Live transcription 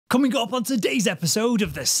Coming up on today's episode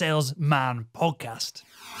of the Salesman Podcast.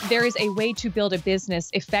 There is a way to build a business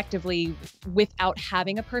effectively without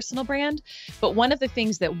having a personal brand. But one of the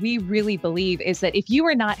things that we really believe is that if you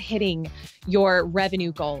are not hitting your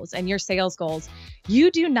revenue goals and your sales goals,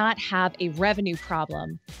 you do not have a revenue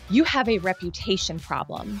problem. You have a reputation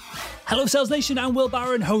problem. Hello, Sales Nation. I'm Will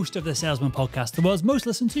Barron, host of the Salesman Podcast, the world's most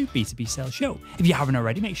listened to B2B sales show. If you haven't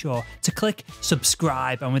already, make sure to click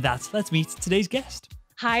subscribe. And with that, let's meet today's guest.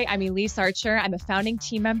 Hi, I'm Elyse Archer. I'm a founding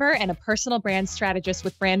team member and a personal brand strategist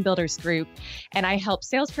with Brand Builders Group. And I help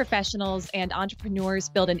sales professionals and entrepreneurs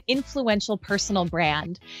build an influential personal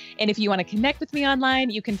brand. And if you want to connect with me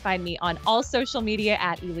online, you can find me on all social media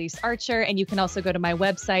at Elyse Archer. And you can also go to my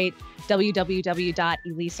website,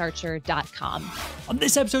 www.elysearcher.com. On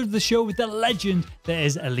this episode of the show with the legend that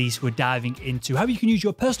is Elyse, we're diving into how you can use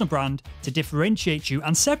your personal brand to differentiate you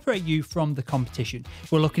and separate you from the competition.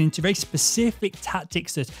 We're looking into very specific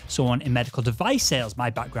tactics that someone in medical device sales, my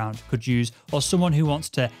background, could use, or someone who wants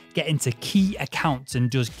to get into key accounts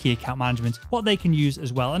and does key account management, what they can use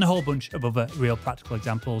as well, and a whole bunch of other real practical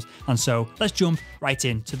examples. And so let's jump right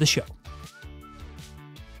into the show.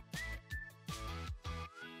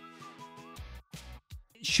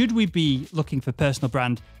 Should we be looking for personal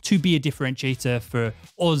brand to be a differentiator for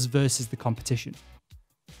us versus the competition?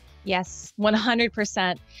 Yes,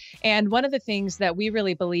 100%. And one of the things that we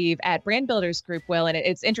really believe at Brand Builders Group, Will, and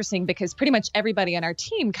it's interesting because pretty much everybody on our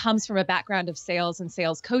team comes from a background of sales and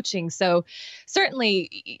sales coaching. So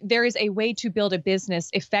certainly there is a way to build a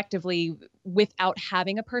business effectively without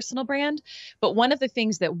having a personal brand. But one of the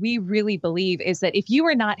things that we really believe is that if you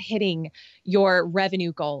are not hitting your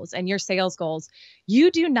revenue goals and your sales goals,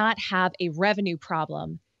 you do not have a revenue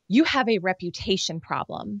problem. You have a reputation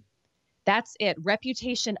problem. That's it.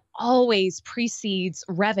 Reputation always precedes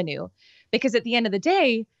revenue, because at the end of the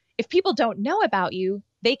day, if people don't know about you,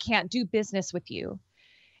 they can't do business with you.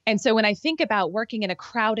 And so when I think about working in a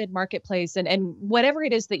crowded marketplace and whatever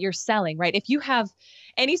it is that you're selling, right? If you have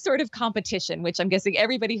any sort of competition, which I'm guessing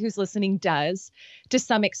everybody who's listening does to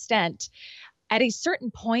some extent, at a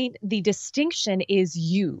certain point, the distinction is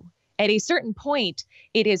you. At a certain point,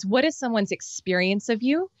 it is what is someone's experience of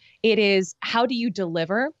you? It is how do you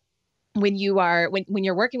deliver when you're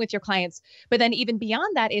working with your clients, but then even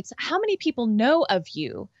beyond that, it's how many people know of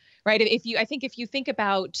you, right? If you think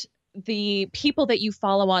about the people that you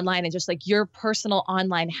follow online and just like your personal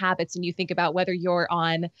online habits, and you think about whether you're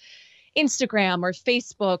on Instagram or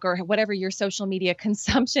Facebook or whatever your social media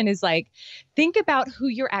consumption is like, think about who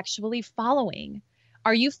you're actually following.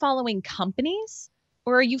 Are you following companies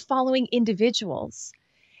or are you following individuals?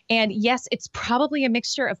 And yes, it's probably a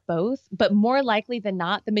mixture of both, but more likely than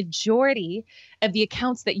not, the majority of the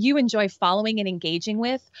accounts that you enjoy following and engaging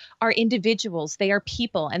with are individuals. They are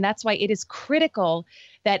people. And that's why it is critical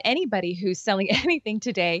that anybody who's selling anything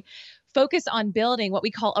today focus on building what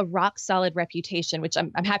we call a rock solid reputation, which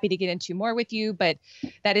I'm happy to get into more with you. But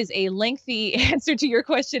that is a lengthy answer to your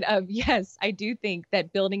question of, yes, I do think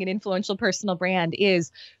that building an influential personal brand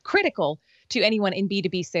is critical to anyone in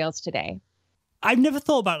B2B sales today. I've never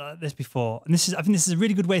thought about this before, and I think this is a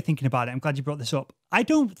really good way of thinking about it. I'm glad you brought this up. I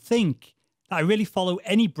don't think that I really follow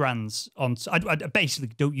any brands on. I basically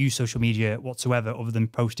don't use social media whatsoever, other than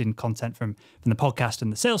posting content from the podcast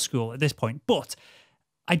and the sales school at this point. But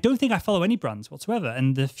I don't think I follow any brands whatsoever.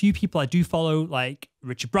 And the few people I do follow, like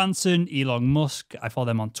Richard Branson, Elon Musk, I follow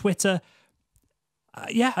them on Twitter.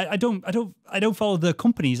 I don't follow the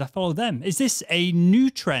companies. I follow them. Is this a new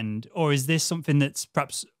trend, or is this something that's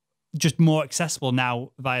perhaps just more accessible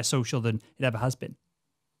now via social than it ever has been?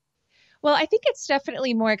 Well, I think it's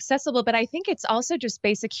definitely more accessible, but I think it's also just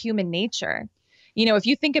basic human nature. You know, if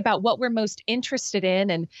you think about what we're most interested in,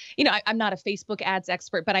 and, you know, I'm not a Facebook ads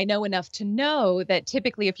expert, but I know enough to know that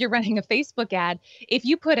typically if you're running a Facebook ad, if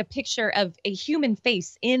you put a picture of a human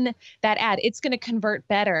face in that ad, it's going to convert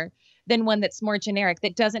better than one that's more generic,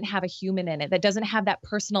 that doesn't have a human in it, that doesn't have that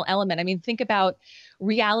personal element. I mean, think about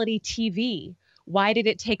reality TV. Why did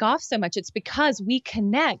it take off so much? It's because we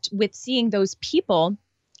connect with seeing those people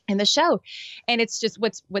in the show. And it's just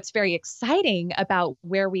what's very exciting about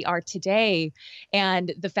where we are today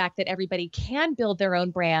and the fact that everybody can build their own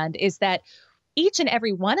brand is that each and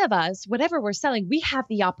every one of us, whatever we're selling, we have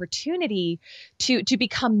the opportunity to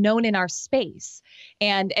become known in our space.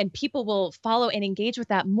 And people will follow and engage with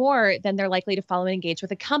that more than they're likely to follow and engage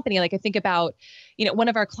with a company. Like I think about, you know, one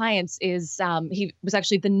of our clients is, he was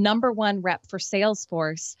actually the #1 rep for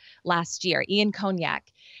Salesforce last year, Ian Cognac.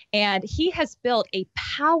 And he has built a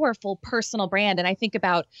powerful personal brand. And I think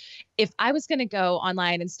about, if I was going to go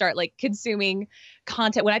online and start like consuming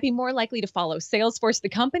content, would I be more likely to follow Salesforce, the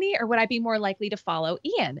company, or would I be more likely to follow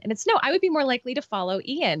Ian? And it's no, I would be more likely to follow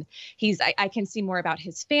Ian. I can see more about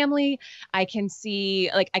his family. I can see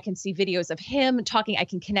videos of him talking. I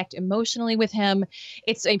can connect emotionally with him.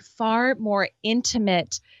 It's a far more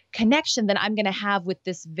intimate connection than I'm going to have with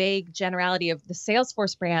this vague generality of the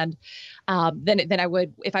Salesforce brand than I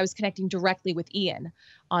would if I was connecting directly with Ian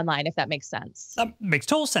online, if that makes sense. That makes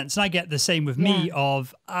total sense. And I get the same with me on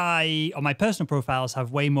my personal profiles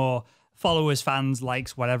have way more followers, fans,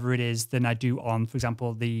 likes, whatever it is, than I do on, for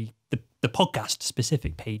example, the podcast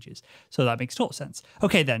specific pages. So that makes total sense.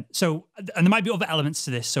 Okay, then. So, and there might be other elements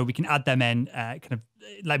to this, so we can add them in, kind of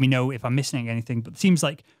let me know if I'm missing anything. But it seems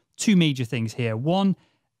like two major things here. One,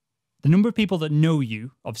 the number of people that know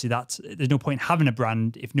you, obviously there's no point in having a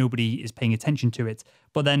brand if nobody is paying attention to it,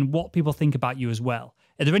 but then what people think about you as well.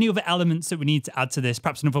 Are there any other elements that we need to add to this?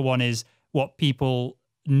 Perhaps another one is what people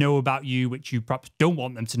know about you, which you perhaps don't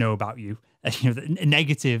want them to know about you, a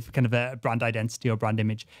negative kind of a brand identity or brand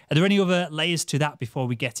image. Are there any other layers to that before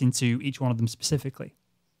we get into each one of them specifically?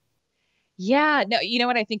 Yeah, no, you know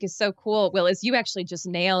what I think is so cool, Will, is you actually just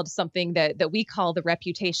nailed something that we call the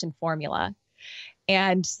reputation formula.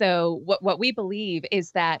 And so what we believe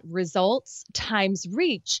is that results times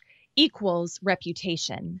reach equals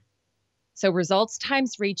reputation. So results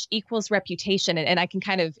times reach equals reputation. And I can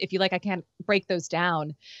kind of, if you like, I can break those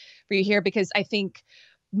down for you here, because I think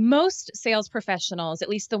most sales professionals, at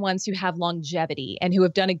least the ones who have longevity and who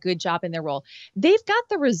have done a good job in their role, they've got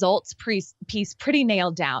the results piece pretty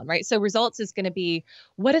nailed down, right? So results is going to be,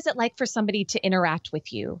 what is it like for somebody to interact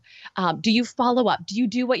with you? Do you follow up? Do you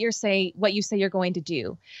do what you say you're going to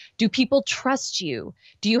do? Do people trust you?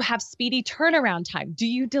 Do you have speedy turnaround time? Do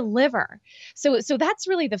you deliver? So that's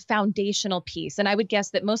really the foundational piece. And I would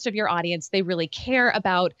guess that most of your audience, they really care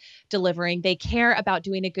about delivering. They care about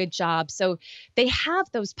doing a good job. So they have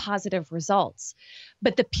those positive results.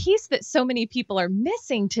 But the piece that so many people are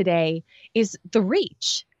missing today is the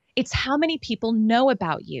reach. It's how many people know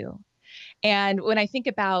about you. And when I think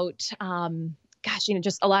about,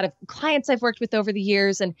 just a lot of clients I've worked with over the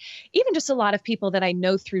years, and even just a lot of people that I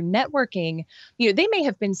know through networking, they may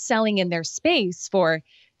have been selling in their space for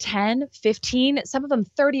 10, 15, some of them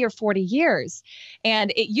 30 or 40 years. And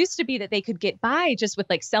it used to be that they could get by just with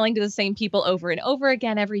like selling to the same people over and over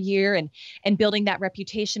again every year and building that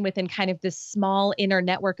reputation within kind of this small inner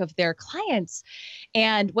network of their clients.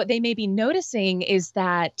 And what they may be noticing is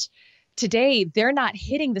that today, they're not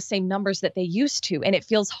hitting the same numbers that they used to, and it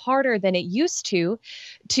feels harder than it used to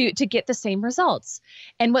get the same results.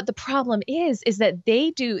 And what the problem is that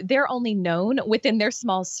they're only known within their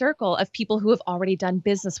small circle of people who have already done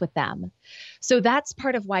business with them. So that's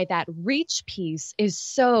part of why that reach piece is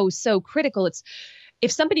so, so critical. It's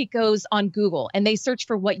if somebody goes on Google and they search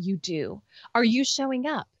for what you do, are you showing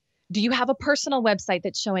up? Do you have a personal website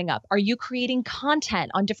that's showing up? Are you creating content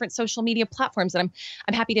on different social media platforms? And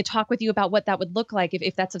I'm happy to talk with you about what that would look like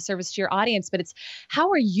if that's of service to your audience. But it's how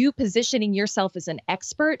are you positioning yourself as an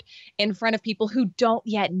expert in front of people who don't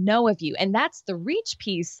yet know of you? And that's the reach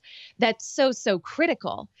piece that's so, so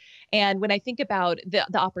critical. And when I think about the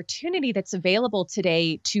opportunity that's available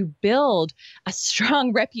today to build a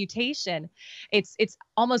strong reputation, it's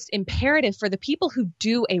almost imperative for the people who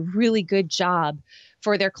do a really good job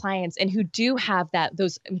for their clients and who do have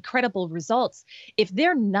those incredible results. If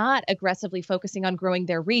they're not aggressively focusing on growing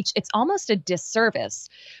their reach, it's almost a disservice,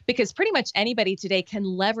 because pretty much anybody today can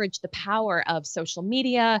leverage the power of social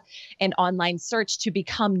media and online search to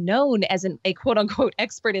become known as a quote unquote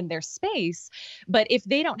expert in their space. But if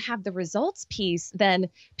they don't have the results piece, then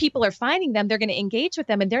people are finding them, they're going to engage with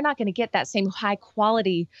them, and they're not going to get that same high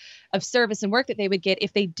quality of service and work that they would get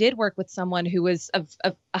if they did work with someone who was of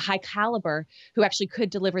a high caliber, who actually could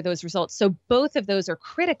deliver those results. So both of those are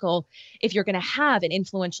critical if you're going to have an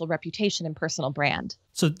influential reputation and personal brand.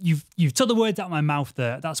 So you've took the words out of my mouth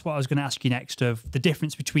there. That's what I was going to ask you next, of the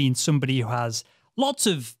difference between somebody who has lots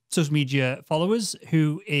of social media followers,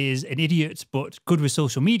 who is an idiot but good with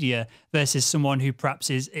social media, versus someone who perhaps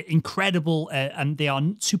is incredible and they are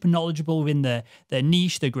super knowledgeable in their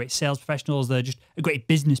niche. They're great sales professionals. They're just a great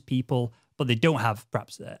business people, but they don't have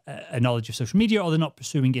perhaps a knowledge of social media, or they're not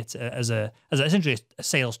pursuing it as essentially a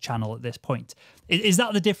sales channel at this point. Is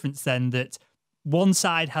that the difference then, that one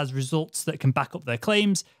side has results that can back up their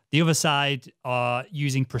claims, the other side are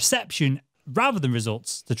using perception rather than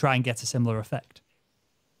results to try and get a similar effect?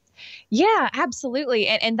 Yeah, absolutely.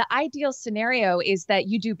 And the ideal scenario is that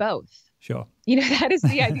you do both. Sure. That is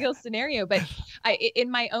the ideal scenario. But In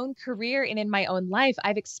my own career and in my own life,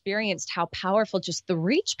 I've experienced how powerful just the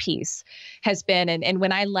reach piece has been. And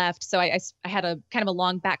when I left, so I had a kind of a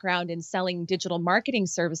long background in selling digital marketing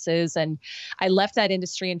services. And I left that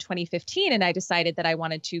industry in 2015. And I decided that I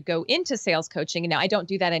wanted to go into sales coaching. And now I don't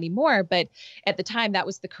do that anymore. But at the time, that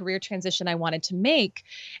was the career transition I wanted to make.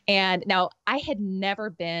 And now I had never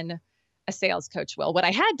been a sales coach. Will, what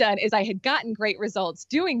I had done is I had gotten great results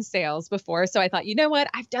doing sales before. So I thought, you know what,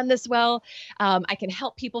 I've done this well. I can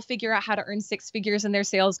help people figure out how to earn six figures in their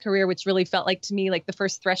sales career, which really felt like to me like the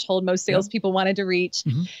first threshold most salespeople wanted to reach.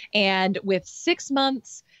 And with 6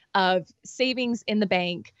 months of savings in the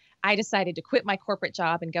bank, I decided to quit my corporate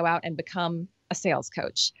job and go out and become a sales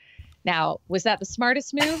coach. Now, was that the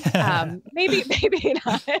smartest move? Maybe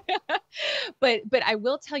not. But I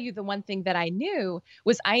will tell you the one thing that I knew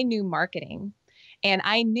was I knew marketing. And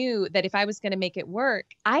I knew that if I was going to make it work,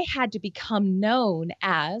 I had to become known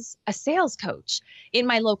as a sales coach in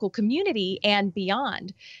my local community and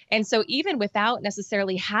beyond. And so even without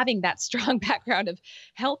necessarily having that strong background of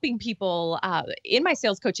helping people in my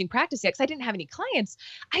sales coaching practice yet, because I didn't have any clients,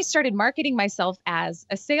 I started marketing myself as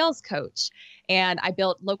a sales coach. And I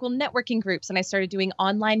built local networking groups and I started doing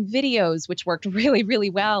online videos, which worked really, really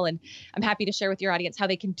well. And I'm happy to share with your audience how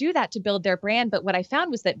they can do that to build their brand. But what I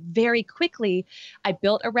found was that very quickly, I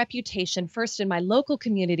built a reputation first in my local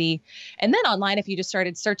community. And then online, if you just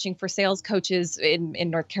started searching for sales coaches in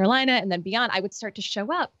North Carolina and then beyond, I would start to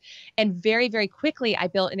show up. And very, very quickly, I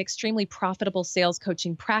built an extremely profitable sales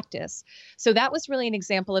coaching practice. So that was really an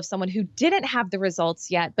example of someone who didn't have the results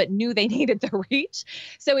yet, but knew they needed the reach.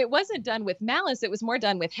 So it wasn't done with malice. It was more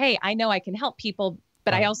done with, hey, I know I can help people,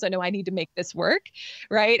 but I also know I need to make this work,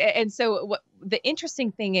 right? And so the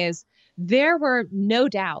interesting thing is there were no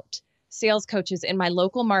doubt sales coaches in my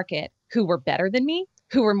local market who were better than me,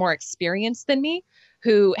 who were more experienced than me,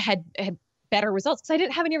 who had better results, because I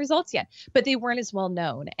didn't have any results yet, but they weren't as well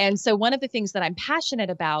known. And so one of the things that I'm passionate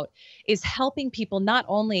about is helping people not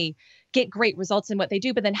only get great results in what they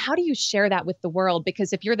do, but then how do you share that with the world?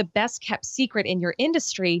 Because if you're the best kept secret in your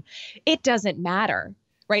industry, it doesn't matter,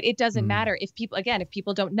 right? It doesn't matter if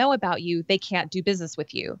people don't know about you, they can't do business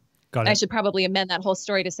with you. Got it. I should probably amend that whole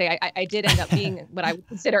story to say I did end up being what I would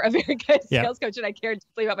consider a very good sales coach, and I cared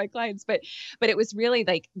deeply about my clients. But it was really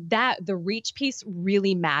like that. The reach piece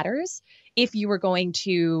really matters if you're going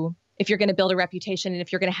to build a reputation and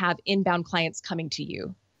if you're going to have inbound clients coming to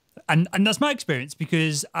you. And that's my experience,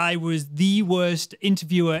 because I was the worst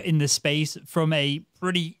interviewer in the space from a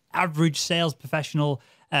pretty average sales professional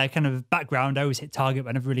kind of background. I always hit target,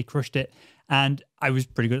 but I never really crushed it. And I was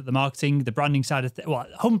pretty good at the marketing, the branding side of well,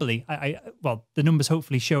 humbly, well, the numbers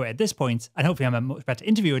hopefully show it at this point, and hopefully I'm a much better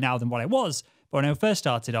interviewer now than what I was. But when I first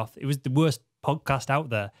started off, it was the worst podcast out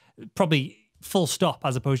there, probably full stop,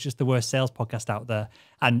 as opposed to just the worst sales podcast out there.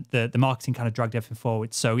 And the marketing kind of dragged everything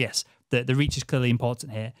forward. So yes, the reach is clearly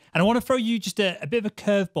important here. And I want to throw you just a bit of a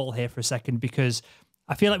curveball here for a second, because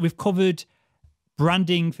I feel like we've covered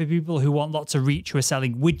branding for people who want lots of reach, who are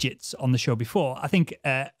selling widgets on the show before. I think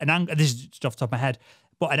an angle, this is just off the top of my head,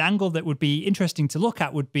 but an angle that would be interesting to look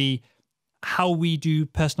at would be how we do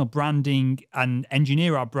personal branding and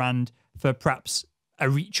engineer our brand for perhaps a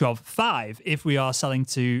reach of 5 if we are selling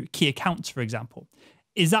to key accounts, for example.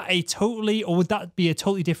 Is that or would that be a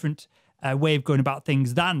totally different way of going about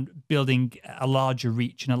things than building a larger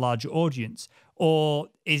reach and a larger audience? Or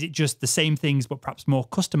is it just the same things, but perhaps more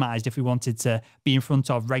customized if we wanted to be in front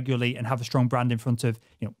of regularly and have a strong brand in front of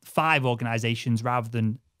 5 organizations rather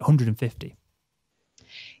than 150?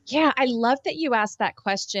 Yeah, I love that you asked that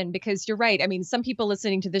question, because you're right. I mean, some people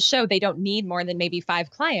listening to the show, they don't need more than maybe 5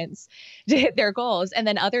 clients to hit their goals. And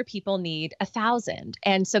then other people need 1,000.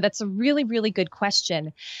 And so that's a really, really good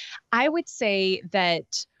question. I would say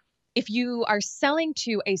that if you are selling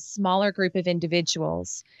to a smaller group of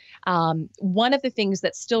individuals, one of the things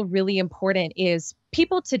that's still really important is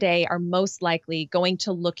people today are most likely going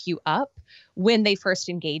to look you up when they first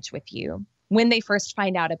engage with you, when they first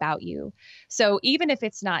find out about you. So even if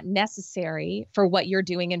it's not necessary for what you're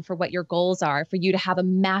doing and for what your goals are, for you to have a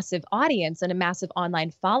massive audience and a massive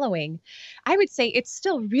online following, I would say it's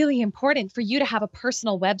still really important for you to have a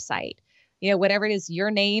personal website. Whatever it is,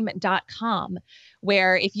 yourname.com,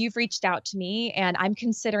 where if you've reached out to me and I'm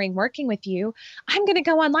considering working with you, I'm going to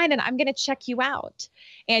go online and I'm going to check you out.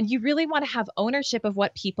 And you really want to have ownership of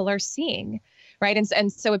what people are seeing, right?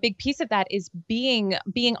 And so a big piece of that is being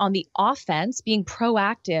on the offense, being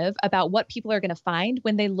proactive about what people are going to find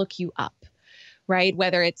when they look you up, right?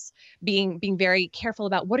 Whether it's being very careful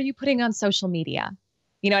about what are you putting on social media?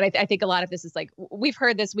 And I think a lot of this is like, we've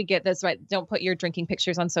heard this, we get this, right? Don't put your drinking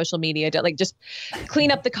pictures on social media. Don't, like, just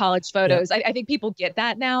clean up the college photos. Yeah. I think people get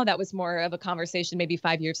that now. That was more of a conversation maybe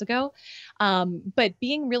 5 years ago. But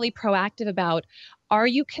being really proactive about, are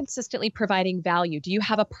you consistently providing value? Do you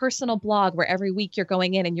have a personal blog where every week you're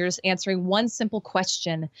going in and you're just answering one simple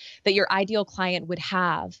question that your ideal client would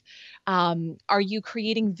have? Are you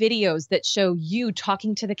creating videos that show you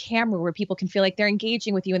talking to the camera where people can feel like they're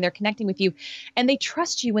engaging with you and they're connecting with you and they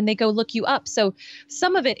trust you when they go look you up? So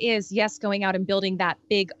some of it is, yes, going out and building that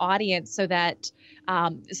big audience so that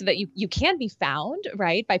you can be found,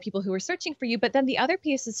 right, by people who are searching for you. But then the other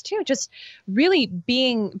piece is too, just really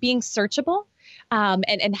being searchable.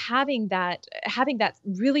 And having that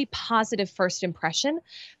really positive first impression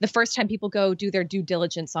the first time people go do their due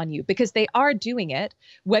diligence on you, because they are doing it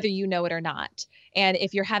whether you know it or not. And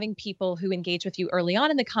if you're having people who engage with you early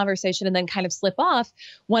on in the conversation and then kind of slip off,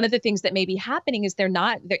 one of the things that may be happening is they're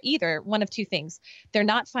either one of two things. They're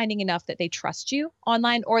not finding enough that they trust you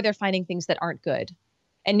online, or they're finding things that aren't good.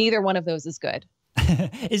 And neither one of those is good.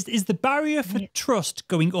 Is the barrier for trust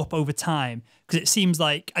going up over time? Because it seems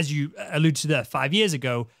like, as you alluded to there, 5 years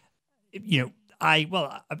ago, I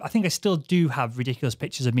think I still do have ridiculous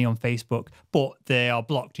pictures of me on Facebook, but they are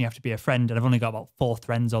blocked and you have to be a friend. And I've only got about 4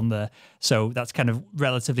 friends on there. So that's kind of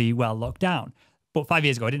relatively well locked down. But 5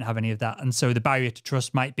 years ago, I didn't have any of that. And so the barrier to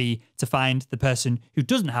trust might be to find the person who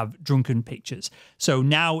doesn't have drunken pictures. So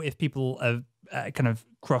now if people have kind of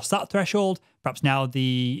crossed that threshold, perhaps now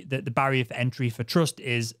the barrier for entry for trust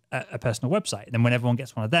is a personal website. And then when everyone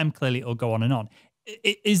gets one of them, clearly it'll go on and on.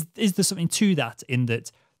 Is there something to that, in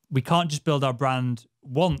that we can't just build our brand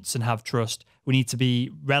once and have trust? We need to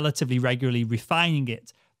be relatively regularly refining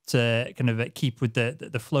it to kind of keep with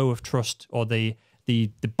the flow of trust, or the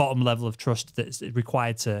bottom level of trust that's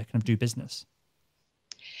required to kind of do business?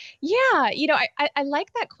 Yeah, I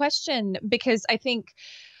like that question, because I think,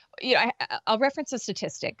 I'll reference a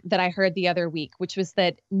statistic that I heard the other week, which was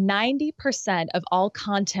that 90% of all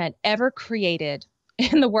content ever created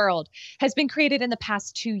in the world has been created in the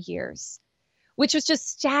past 2 years, which was just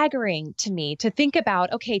staggering to me to think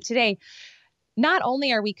about. Okay, today, not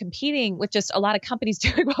only are we competing with just a lot of companies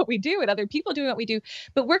doing what we do and other people doing what we do,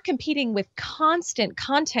 but we're competing with constant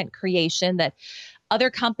content creation that other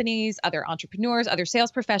companies, other entrepreneurs, other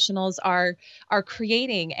sales professionals are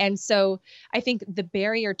creating. And so I think the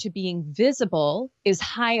barrier to being visible is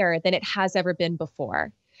higher than it has ever been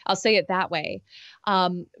before. I'll say it that way.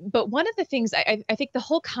 But one of the things, I think the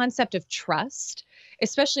whole concept of trust,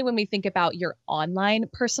 especially when we think about your online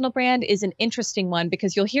personal brand, is an interesting one,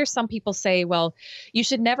 because you'll hear some people say, well, you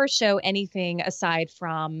should never show anything aside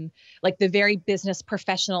from like the very business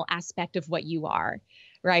professional aspect of what you are.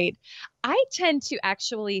 Right. I tend to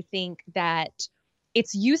actually think that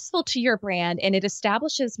it's useful to your brand and it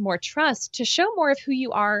establishes more trust to show more of who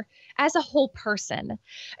you are as a whole person.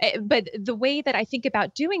 But the way that I think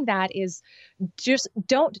about doing that is just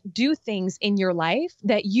don't do things in your life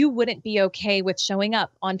that you wouldn't be okay with showing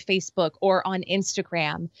up on Facebook or on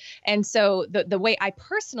Instagram. And so the way I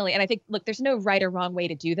personally, and I think, look, there's no right or wrong way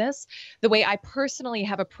to do this. The way I personally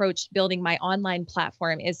have approached building my online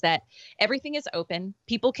platform is that everything is open.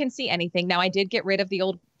 People can see anything. Now, I did get rid of the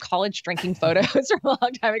old college drinking photos from a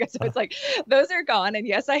long time ago. So it's like, those are gone. And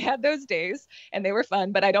yes, I had those days and they were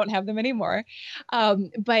fun, but I don't have them anymore.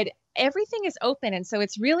 But everything is open. And so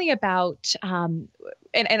it's really about, and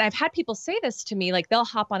I've had people say this to me, like they'll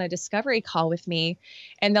hop on a discovery call with me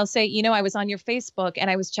and they'll say, I was on your Facebook and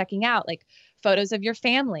I was checking out like photos of your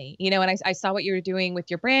family, and I saw what you were doing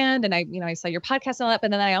with your brand, and I saw your podcast and all that.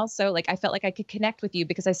 But then I also I felt like I could connect with you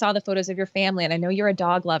because I saw the photos of your family, and I know you're a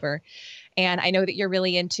dog lover, and I know that you're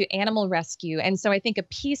really into animal rescue. And so I think a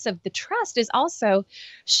piece of the trust is also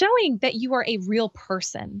showing that you are a real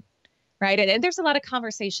person. Right. And there's a lot of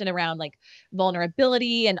conversation around like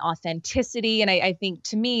vulnerability and authenticity. And I think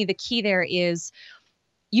to me, the key there is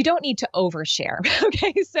you don't need to overshare.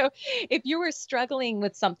 Okay. So if you were struggling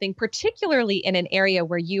with something, particularly in an area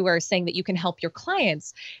where you are saying that you can help your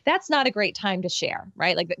clients, that's not a great time to share,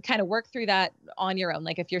 right? Like kind of work through that on your own.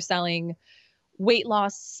 Like if you're selling weight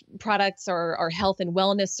loss products or health and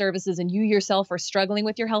wellness services, and you yourself are struggling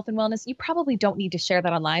with your health and wellness, you probably don't need to share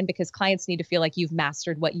that online because clients need to feel like you've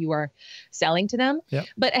mastered what you are selling to them. Yep.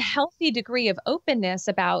 But a healthy degree of openness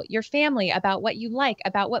about your family, about what you like,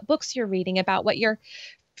 about what books you're reading, about what your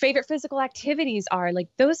favorite physical activities are, like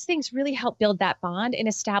those things really help build that bond and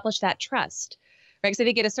establish that trust, right? Because I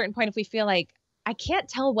think at a certain point, if we feel like I can't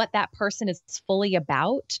tell what that person is fully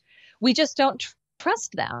about, we just don't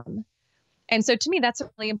trust them. And so to me, that's a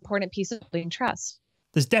really important piece of building trust.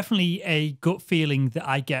 There's definitely a gut feeling that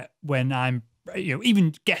I get when I'm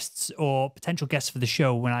even guests or potential guests for the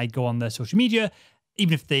show, when I go on their social media,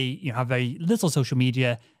 even if they have very little social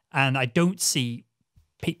media, and I don't see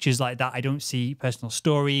pictures like that, I don't see personal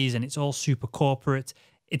stories, and it's all super corporate.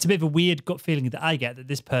 It's a bit of a weird gut feeling that I get that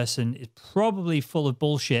this person is probably full of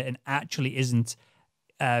bullshit and actually isn't.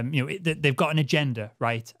 They've got an agenda,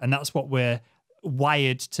 right? And that's what we're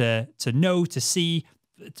wired to know, to see.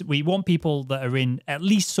 We want people that are in at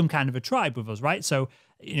least some kind of a tribe with us, right? So,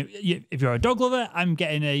 if you're a dog lover, I'm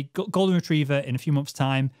getting a golden retriever in a few months'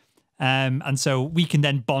 time, and so we can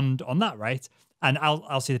then bond on that, right? And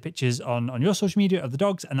I'll see the pictures on your social media of the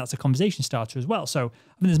dogs, and that's a conversation starter as well. So,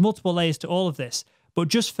 there's multiple layers to all of this. But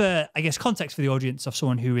just for, I guess, context for the audience of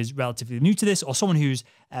someone who is relatively new to this, or someone who's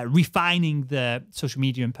refining the social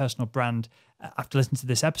media and personal brand after listening to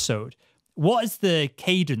this episode, what is the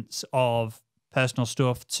cadence of personal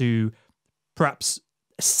stuff to perhaps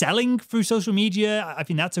selling through social media? I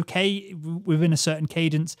think that's okay within a certain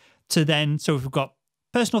cadence. To then, so if we've got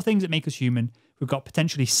personal things that make us human, we've got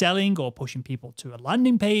potentially selling or pushing people to a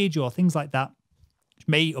landing page or things like that, which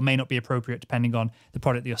may or may not be appropriate depending on the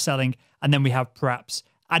product that you're selling. And then we have perhaps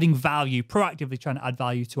adding value, proactively trying to add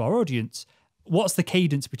value to our audience. What's the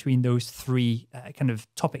cadence between those three kind of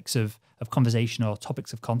topics of conversation or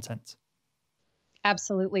topics of content?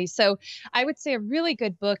 Absolutely. So I would say a really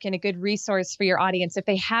good book and a good resource for your audience, if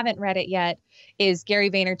they haven't read it yet, is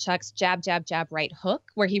Gary Vaynerchuk's Jab, Jab, Jab, Right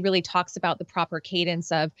Hook, where he really talks about the proper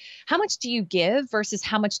cadence of how much do you give versus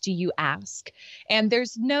how much do you ask? And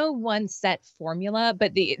there's no one set formula,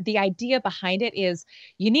 but the idea behind it is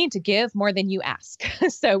you need to give more than you ask.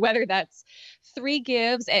 So whether that's 3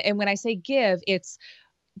 gives, and when I say give, it's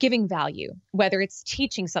giving value, whether it's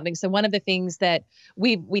teaching something. So one of the things that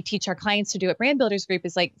we teach our clients to do at Brand Builders Group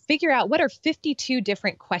is like figure out what are 52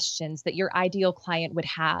 different questions that your ideal client would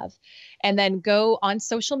have, and then go on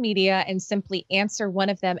social media and simply answer one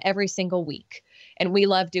of them every single week. And we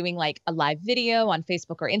love doing like a live video on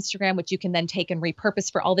Facebook or Instagram, which you can then take and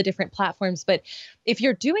repurpose for all the different platforms. But if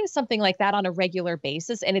you're doing something like that on a regular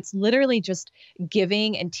basis, and it's literally just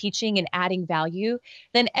giving and teaching and adding value,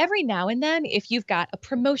 then every now and then, if you've got a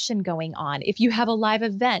promotion going on, if you have a live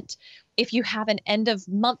event, if you have an end of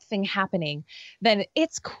month thing happening, then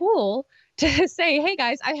it's cool to say, hey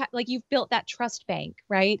guys, like you've built that trust bank,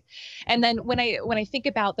 right? And then when I think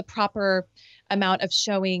about the proper amount of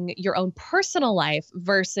showing your own personal life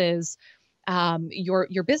versus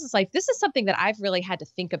your business life, this is something that I've really had to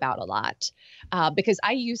think about a lot because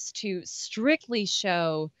I used to strictly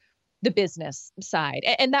show the business side,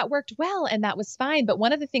 and that worked well and that was fine. But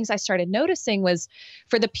one of the things I started noticing was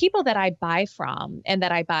for the people that I buy from and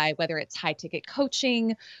that I buy, whether it's high ticket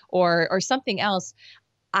coaching or something else,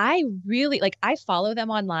 I really I follow them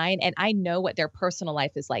online and I know what their personal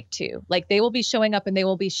life is like too. Like they will be showing up and they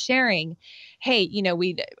will be sharing, hey,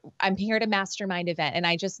 I'm here at a mastermind event and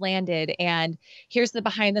I just landed and here's the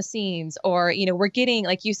behind the scenes, or, we're getting,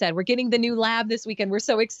 like you said, we're getting the new lab this weekend. We're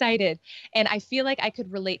so excited. And I feel like I could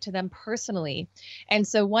relate to them personally. And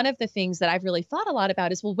so one of the things that I've really thought a lot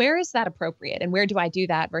about is, well, where is that appropriate? And where do I do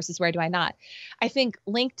that versus where do I not? I think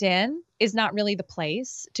LinkedIn is not really the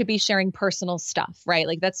place to be sharing personal stuff, right?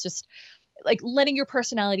 Like that's just like letting your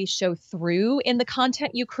personality show through in the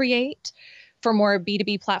content you create. For more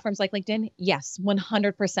B2B platforms like LinkedIn, yes,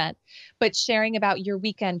 100%. But sharing about your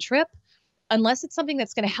weekend trip, unless it's something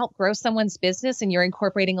that's going to help grow someone's business and you're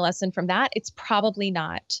incorporating a lesson from that, it's probably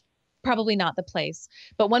not the place.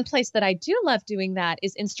 But one place that I do love doing that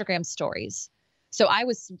is Instagram stories. So I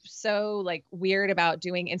was so weird about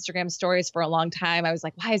doing Instagram stories for a long time. I was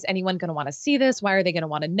like, why is anyone going to want to see this? Why are they going to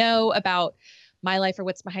want to know about my life or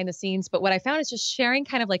what's behind the scenes? But what I found is just sharing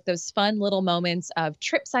kind of those fun little moments of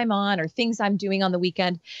trips I'm on or things I'm doing on the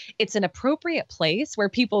weekend. It's an appropriate place where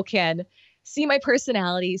people can see my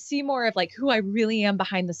personality, see more of who I really am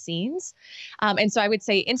behind the scenes. And so I would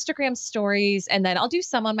say Instagram stories, and then I'll do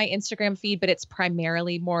some on my Instagram feed, but it's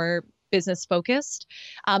primarily more business focused.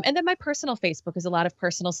 And then my personal Facebook is a lot of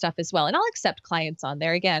personal stuff as well. And I'll accept clients on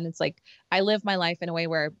there. Again, it's I live my life in a way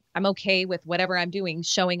where I'm okay with whatever I'm doing,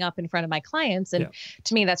 showing up in front of my clients. And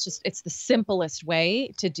to me, it's the simplest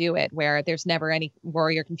way to do it, where there's never any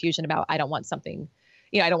worry or confusion about, I don't want something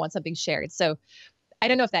shared. So I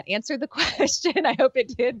don't know if that answered the question. I hope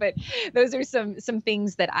it did, but those are some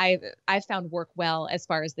things that I've found work well as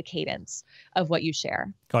far as the cadence of what you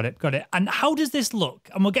share. Got it. And how does this look?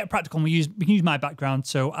 And we'll get practical. And we can use my background.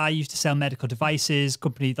 So I used to sell medical devices.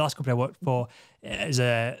 The last company I worked for is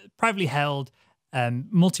a privately held,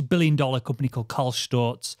 multi-billion-dollar company called Karl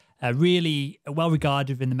Storz. Really well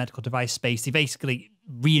regarded within the medical device space. They basically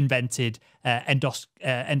reinvented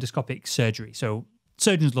endoscopic surgery. So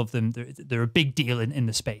surgeons love them. They're a big deal in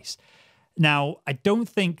the space. Now, I don't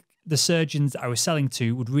think the surgeons I was selling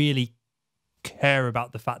to would really care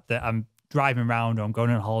about the fact that I'm driving around or I'm going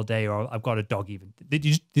on a holiday or I've got a dog even.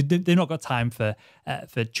 They've not got time for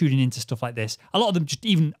tuning into stuff like this. A lot of them just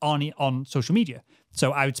even on social media.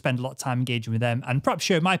 So I would spend a lot of time engaging with them and perhaps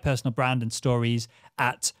share my personal brand and stories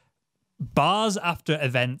at bars after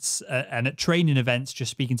events and at training events,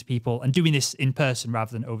 just speaking to people and doing this in person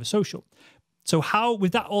rather than over social. So how,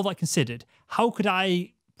 with that all that considered, how could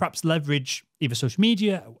I perhaps leverage either social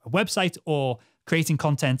media, a website, or creating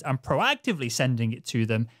content and proactively sending it to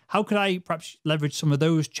them? How could I perhaps leverage some of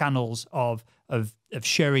those channels of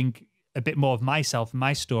sharing a bit more of myself and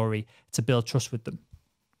my story to build trust with them?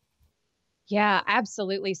 Yeah,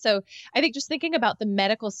 absolutely. So I think just thinking about the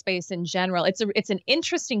medical space in general, it's an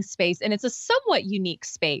interesting space, and it's a somewhat unique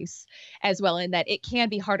space as well, in that it can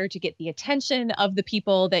be harder to get the attention of the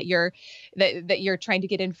people that you're trying to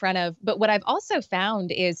get in front of. But what I've also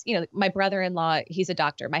found is, my brother-in-law, he's a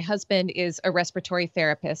doctor. My husband is a respiratory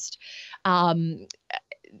therapist.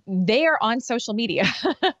 They are on social media.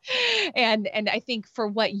 and I think for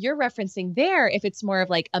what you're referencing there, if it's more of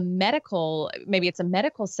like maybe it's a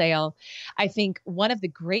medical sale, I think one of the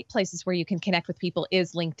great places where you can connect with people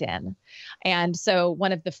is LinkedIn. And so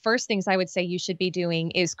one of the first things I would say you should be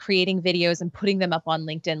doing is creating videos and putting them up on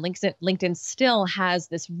LinkedIn. LinkedIn still has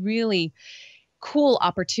this really cool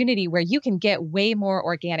opportunity where you can get way more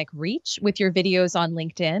organic reach with your videos on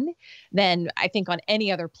LinkedIn than I think on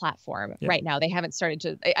any other platform right now. They haven't started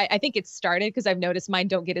to, I think it's started because I've noticed mine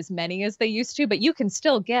don't get as many as they used to, but you can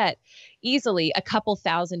still get easily a couple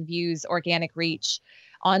thousand views, organic reach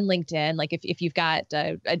on LinkedIn. Like if you've got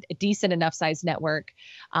a decent enough size network,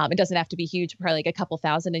 it doesn't have to be huge, probably like a couple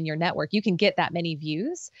thousand in your network, you can get that many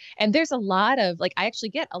views. And there's a lot of I actually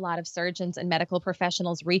get a lot of surgeons and medical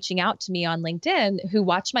professionals reaching out to me on LinkedIn who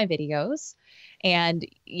watch my videos. And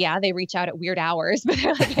yeah, they reach out at weird hours, but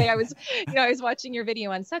they're like, hey, I was watching your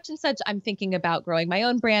video on such and such. I'm thinking about growing my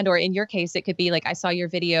own brand. Or in your case, it could be like, I saw your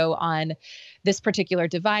video on this particular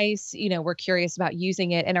device. We're curious about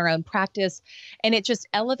using it in our own practice. And it just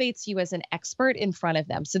elevates you as an expert in front of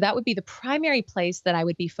them. So that would be the primary place that I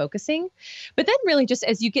would be focusing. But then really just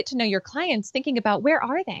as you get to know your clients, thinking about where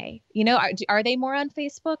are they? Are they more on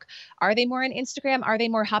Facebook? Are they more on Instagram? Are they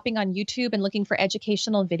more hopping on YouTube and looking for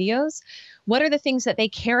educational videos? What are the things that they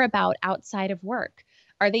care about outside of work?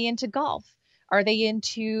 Are they into golf? Are they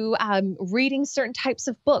into reading certain types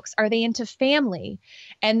of books? Are they into family?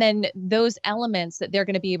 And then those elements that they're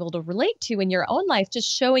going to be able to relate to in your own life, just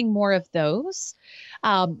showing more of those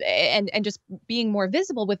and just being more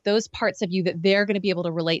visible with those parts of you that they're going to be able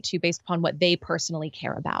to relate to based upon what they personally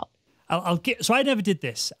care about. So I never did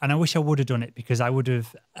this, and I wish I would have done it because I would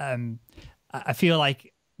have. I feel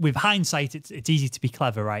like with hindsight, it's easy to be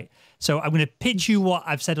clever, right? So I'm going to pitch you what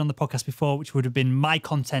I've said on the podcast before, which would have been my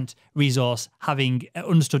content resource, having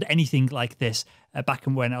understood anything like this back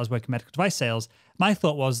when I was working medical device sales. My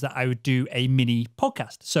thought was that I would do a mini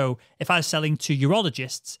podcast. So if I was selling to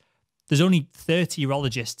urologists, there's only 30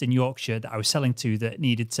 urologists in Yorkshire that I was selling to that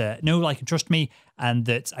needed to know, like, and trust me, and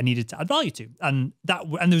that I needed to add value to. And there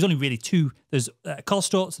was only really two. There's Karl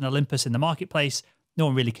Storz and Olympus in the marketplace. No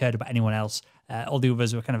one really cared about anyone else. All the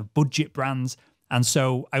others were kind of budget brands. And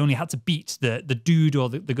so I only had to beat the dude or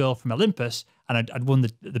the girl from Olympus, and I'd won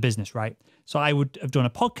the business, right? So I would have done a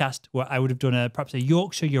podcast where I would have done perhaps a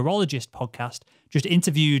Yorkshire urologist podcast, just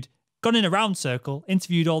gone in a round circle,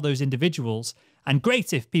 interviewed all those individuals. And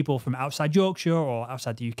great if people from outside Yorkshire or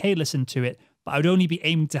outside the UK listened to it, but I would only be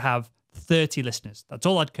aiming to have 30 listeners. That's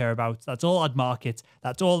all I'd care about. That's all I'd market.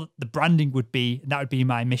 That's all the branding would be. And that would be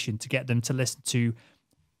my mission, to get them to listen to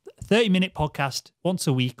a 30-minute podcast once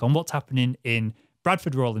a week on what's happening in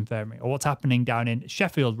Bradford Royal Infirmary or what's happening down in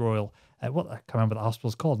Sheffield Royal. I can't remember what the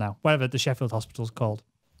hospital's called now. Whatever the Sheffield Hospital's called.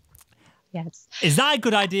 Yes. Is that a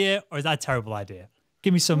good idea or is that a terrible idea?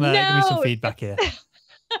 Give me some feedback here.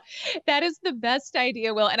 That is the best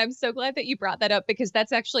idea, Will. And I'm so glad that you brought that up, because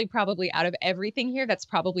that's actually probably, out of everything here, that's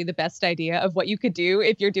probably the best idea of what you could do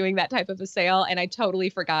if you're doing that type of a sale. And I totally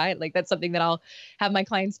forgot. Like, that's something that I'll have my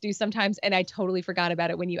clients do sometimes. And I totally forgot about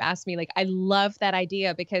it when you asked me. Like, I love that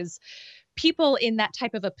idea, because people in that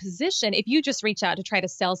type of a position, if you just reach out to try to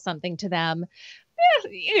sell something to them,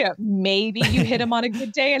 maybe you hit them on a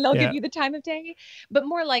good day and they'll give you the time of day. But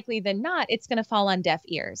more likely than not, it's going to fall on deaf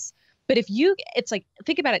ears. But it's like,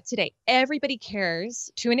 think about it today. Everybody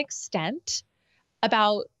cares to an extent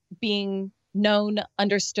about being known,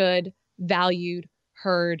 understood, valued,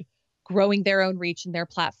 heard, growing their own reach in their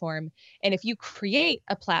platform. And if you create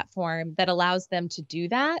a platform that allows them to do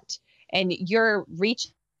that, and your reach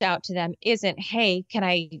out to them isn't, hey, can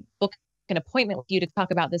I book an appointment with you to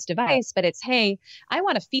talk about this device? But it's, hey, I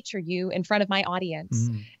want to feature you in front of my audience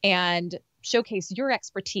and showcase your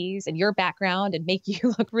expertise and your background and make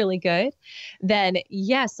you look really good. Then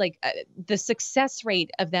yes, like the success rate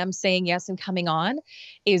of them saying yes and coming on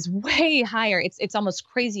is way higher. It's almost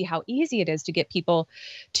crazy how easy it is to get people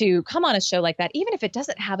to come on a show like that, even if it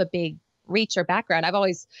doesn't have a big reach or background. I've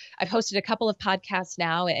hosted a couple of podcasts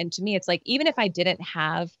now. And to me, it's like, even if I didn't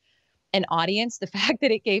have an audience, the fact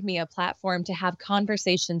that it gave me a platform to have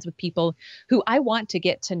conversations with people who I want to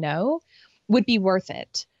get to know would be worth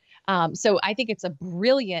it. So I think it's a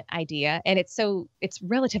brilliant idea, and it's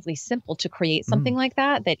relatively simple to create something like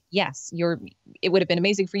that. That yes, it would have been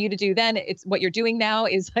amazing for you to do then. It's what you're doing now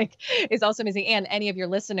is also amazing. And any of your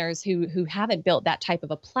listeners who haven't built that type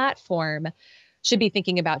of a platform should be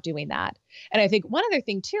thinking about doing that. And I think one other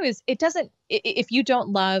thing too is if you don't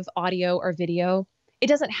love audio or video, it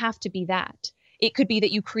doesn't have to be that. It could be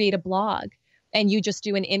that you create a blog and you just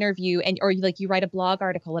do an interview or you write a blog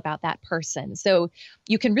article about that person. So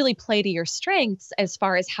you can really play to your strengths as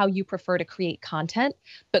far as how you prefer to create content,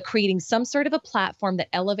 but creating some sort of a platform that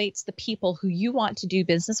elevates the people who you want to do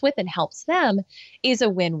business with and helps them is a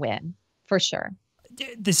win-win for sure.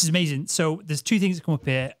 This is amazing. So there's two things that come up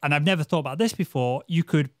here, and I've never thought about this before. You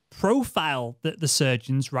could profile the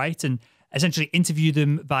surgeons, right? And essentially interview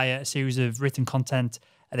them via a series of written content.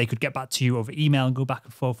 They could get back to you over email and go back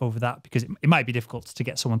and forth over that, because it might be difficult to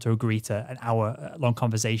get someone to agree to an hour-long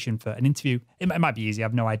conversation for an interview. It might be easy, I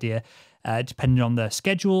have no idea, depending on their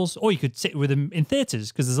schedules. Or you could sit with them in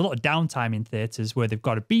theatres, because there's a lot of downtime in theatres where they've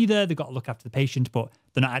got to be there, they've got to look after the patient, but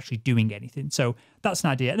they're not actually doing anything. So that's an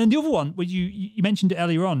idea. And then the other one, where you mentioned it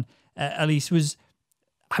earlier on, Elyse, was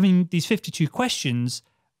having these 52 questions.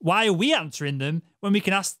 Why are we answering them when we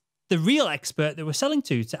can ask the real expert that we're selling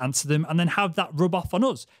to answer them, and then have that rub off on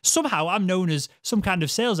us? Somehow I'm known as some kind of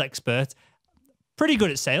sales expert, pretty good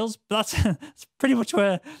at sales, but that's pretty much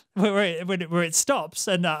where it stops.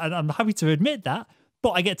 And I'm happy to admit that.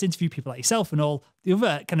 But I get to interview people like yourself and all the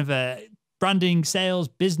other kind of branding, sales,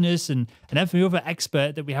 business, and every other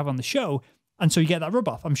expert that we have on the show. And so you get that rub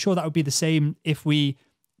off. I'm sure that would be the same if we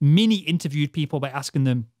mini interviewed people by asking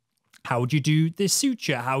them, how would you do this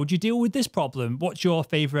suture? How would you deal with this problem? What's your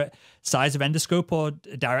favorite size of endoscope or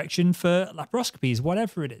direction for laparoscopies?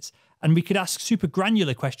 Whatever it is. And we could ask super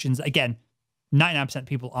granular questions that, again, 99% of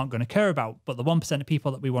people aren't going to care about, but the 1% of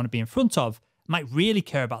people that we want to be in front of might really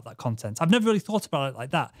care about that content. I've never really thought about it like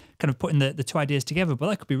that, kind of putting the two ideas together, but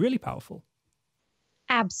that could be really powerful.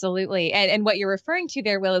 Absolutely. And what you're referring to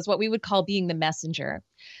there, Will, is what we would call being the messenger.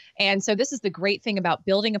 And so this is the great thing about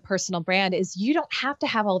building a personal brand is you don't have to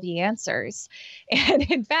have all the answers. And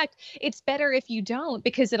in fact, it's better if you don't,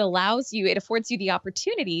 because it affords you the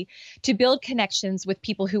opportunity to build connections with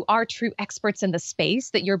people who are true experts in the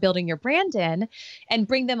space that you're building your brand in and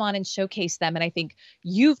bring them on and showcase them. And I think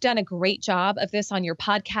you've done a great job of this on your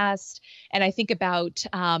podcast. And I think about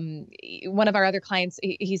one of our other clients,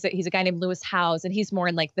 he's a guy named Lewis Howes, and he's more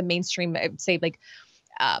in like the mainstream, say like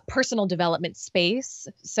personal development space.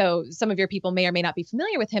 So some of your people may or may not be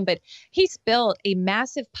familiar with him, but he's built a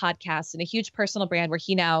massive podcast and a huge personal brand where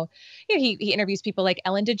he now, he interviews people like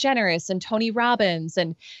Ellen DeGeneres and Tony Robbins,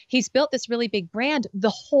 and he's built this really big brand.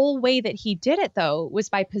 The whole way that he did it, though, was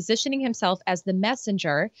by positioning himself as the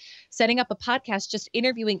messenger, setting up a podcast, just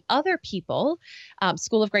interviewing other people,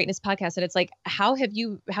 School of Greatness podcast. And it's like, how have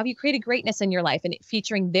you created greatness in your life, and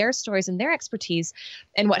featuring their stories and their expertise.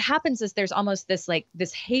 And what happens is there's almost this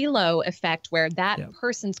halo effect where that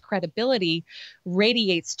person's credibility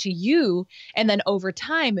radiates to you. And then over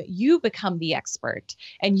time, you become the expert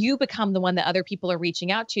and you become the one that other people are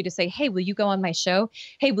reaching out to say, hey, will you go on my show?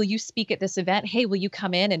 Hey, will you speak at this event? Hey, will you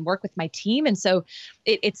come in and work with my team? And so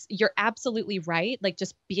you're absolutely right. Like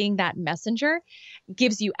just being that messenger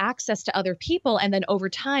gives you access to other people. And then over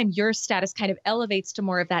time, your status kind of elevates to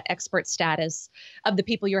more of that expert status of the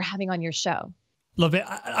people you're having on your show. Love it.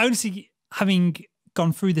 I honestly, having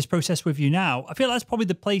gone through this process with you now, I feel that's probably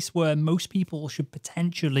the place where most people should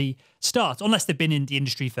potentially start, unless they've been in the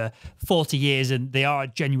industry for 40 years and they are a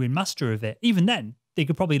genuine master of it. Even then, they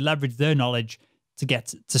could probably leverage their knowledge to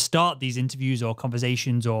get to start these interviews or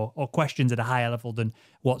conversations or questions at a higher level than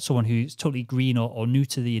what someone who's totally green or new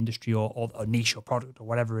to the industry or niche or product or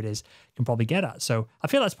whatever it is can probably get at. So I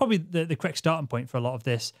feel that's probably the correct starting point for a lot of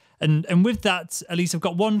this. And with that, Elyse, I've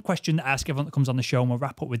got one question to ask everyone that comes on the show, and we'll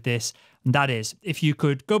wrap up with this. And that is, if you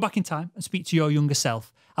could go back in time and speak to your younger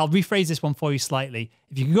self, I'll rephrase this one for you slightly.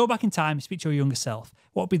 If you could go back in time and speak to your younger self,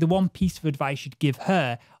 what would be the one piece of advice you'd give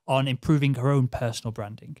her on improving her own personal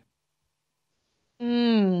branding?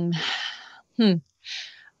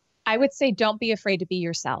 I would say don't be afraid to be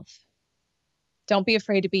yourself. Don't be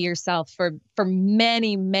afraid to be yourself. For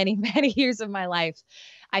many, many, many years of my life,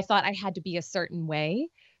 I thought I had to be a certain way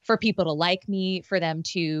for people to like me, for them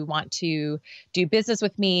to want to do business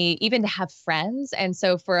with me, even to have friends. And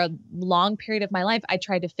so for a long period of my life, I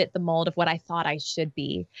tried to fit the mold of what I thought I should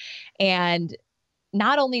be. And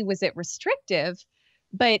not only was it restrictive,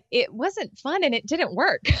 but it wasn't fun and it didn't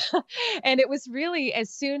work. And it was really I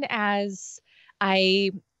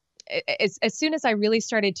as soon as I really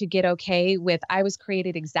started to get okay with I was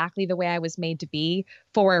created exactly the way I was made to be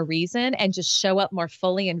for a reason and just show up more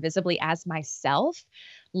fully and visibly as myself,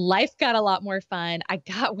 life got a lot more fun. I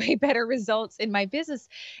got way better results in my business.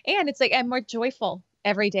 And it's like I'm more joyful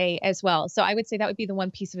every day as well. So I would say that would be the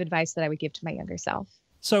one piece of advice that I would give to my younger self.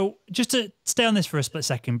 So just to stay on this for a split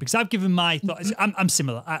second, because I've given my thoughts, I'm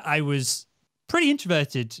similar. I was pretty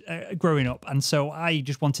introverted growing up. And so I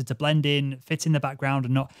just wanted to blend in, fit in the background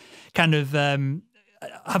and not kind of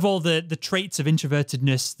have all the traits of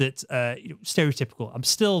introvertedness that stereotypical.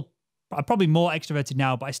 I'm probably more extroverted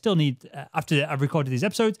now, but I still need, after I've recorded these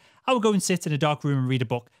episodes, I will go and sit in a dark room and read a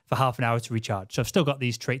book for half an hour to recharge. So I've still got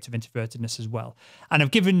these traits of introvertedness as well. And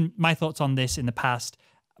I've given my thoughts on this in the past,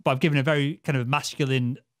 but I've given a very kind of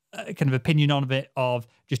masculine kind of opinion on it of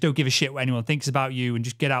just don't give a shit what anyone thinks about you and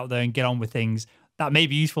just get out there and get on with things. That may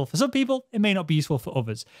be useful for some people. It may not be useful for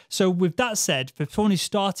others. So with that said, for someone who's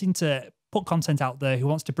starting to put content out there, who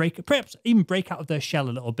wants to perhaps even break out of their shell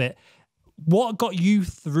a little bit, what got you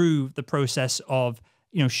through the process of,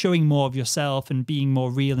 showing more of yourself and being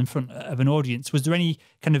more real in front of an audience? Was there any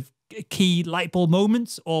kind of key light bulb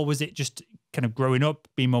moments, or was it just kind of growing up,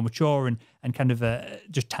 being more mature and kind of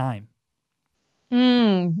just time?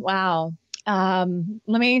 Wow.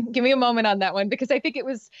 Give me a moment on that one, because I think it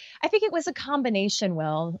was a combination,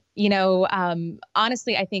 Will.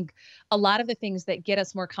 Honestly, I think a lot of the things that get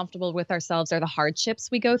us more comfortable with ourselves are the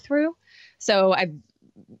hardships we go through. So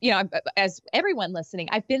as everyone listening,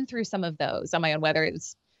 I've been through some of those on my own, whether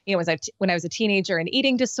it's, when I was a teenager, an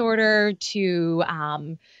eating disorder, to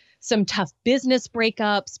some tough business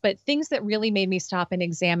breakups, but things that really made me stop and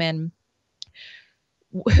examine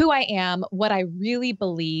who I am, what I really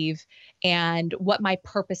believe, and what my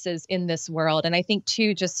purpose is in this world. And I think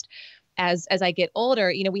too, just as I get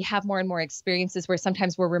older, we have more and more experiences where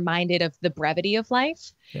sometimes we're reminded of the brevity of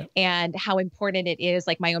life. Yep. And how important it is.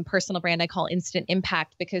 Like my own personal brand, I call instant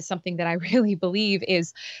impact, because something that I really believe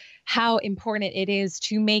is how important it is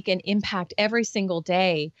to make an impact every single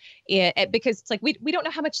day, because it's like we don't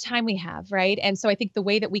know how much time we have, right? And so I think the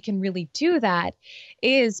way that we can really do that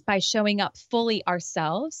is by showing up fully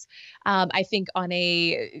ourselves. I think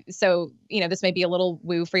this may be a little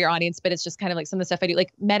woo for your audience, but it's just kind of like some of the stuff I do,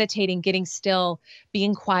 like meditating, getting still,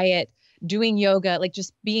 being quiet, doing yoga, like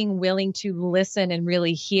just being willing to listen and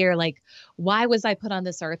really hear, like, why was I put on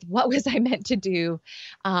this earth? What was I meant to do?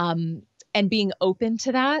 And being open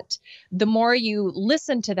to that. The more you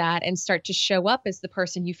listen to that and start to show up as the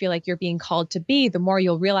person you feel like you're being called to be, the more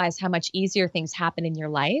you'll realize how much easier things happen in your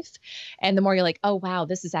life. And the more you're like, oh, wow,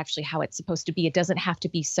 this is actually how it's supposed to be. It doesn't have to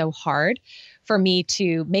be so hard for me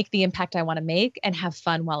to make the impact I want to make and have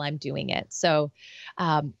fun while I'm doing it. So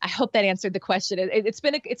I hope that answered the question. It's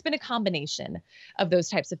been a combination of those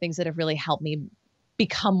types of things that have really helped me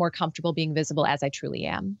become more comfortable being visible as I truly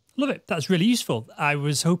am. Love it. That's really useful. I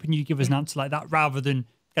was hoping you'd give us an answer like that rather than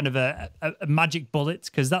kind of a magic bullet,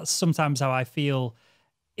 because that's sometimes how I feel.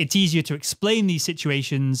 It's easier to explain these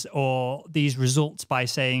situations or these results by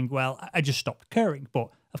saying, well, I just stopped occurring. But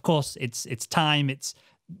of course, it's time. It's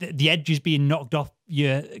the edges being knocked off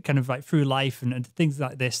you kind of like through life and things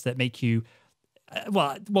like this that make you.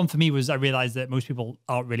 Well, one for me was I realized that most people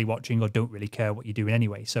aren't really watching or don't really care what you're doing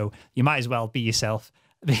anyway. So you might as well be yourself,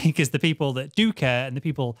 because the people that do care and the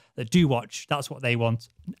people that do watch, that's what they want.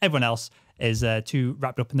 Everyone else is too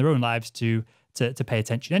wrapped up in their own lives to pay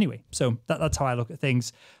attention anyway. So that's how I look at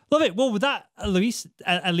things. Love it. Well, with that,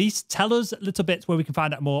 Elyse, tell us a little bit where we can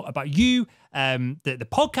find out more about you, the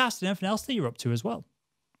podcast and everything else that you're up to as well.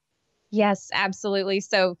 Yes, absolutely.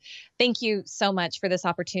 So thank you so much for this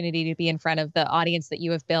opportunity to be in front of the audience that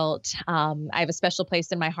you have built. I have a special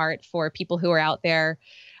place in my heart for people who are out there,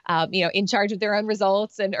 in charge of their own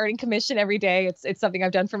results and earning commission every day. It's something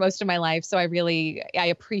I've done for most of my life. So I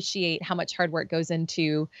appreciate how much hard work goes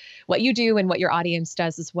into what you do and what your audience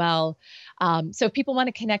does as well. So if people want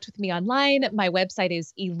to connect with me online, my website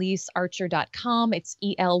is ElyseArcher.com. It's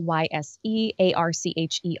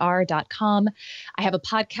ELYSEARCHER.com. I have a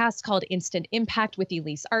podcast called Instant Impact with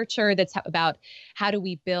Elyse Archer. That's about how do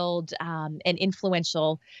we build an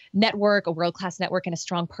influential network, a world-class network, and a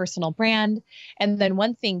strong personal brand. And then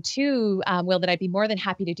one thing thing too, Will, that I'd be more than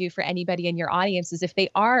happy to do for anybody in your audience is if they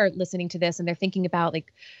are listening to this and they're thinking about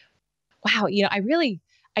like, wow,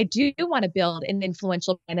 I do want to build an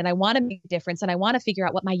influential brand and I want to make a difference and I want to figure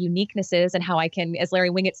out what my uniqueness is and how I can, as Larry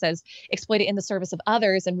Winget says, exploit it in the service of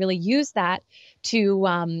others and really use that to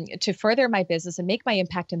further my business and make my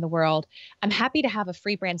impact in the world. I'm happy to have a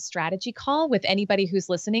free brand strategy call with anybody who's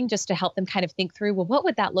listening just to help them kind of think through, well, what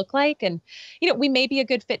would that look like? And, we may be a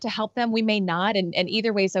good fit to help them. We may not. And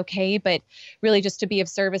either way is okay. But really just to be of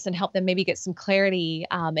service and help them maybe get some clarity.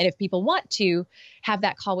 And if people want to have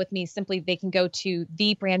that call with me, simply they can go to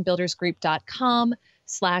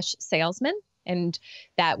thebrandbuildersgroup.com/salesman. And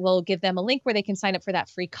that will give them a link where they can sign up for that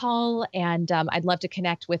free call. And I'd love to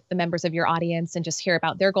connect with the members of your audience and just hear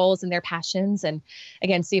about their goals and their passions. And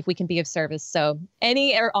again, see if we can be of service. So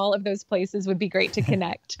any or all of those places would be great to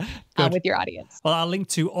connect with your audience. Well, I'll link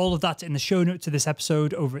to all of that in the show note to this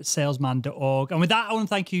episode over at salesman.org. And with that, I want to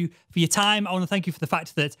thank you for your time. I want to thank you for the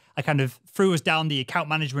fact that I kind of threw us down the account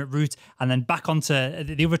management route and then back onto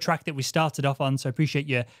the other track that we started off on. So I appreciate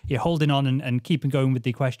you holding on and keeping going with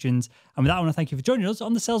the questions. And with that, I want to thank you for joining us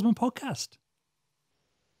on the Salesman Podcast.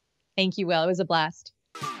 Thank you, Will. It was a blast.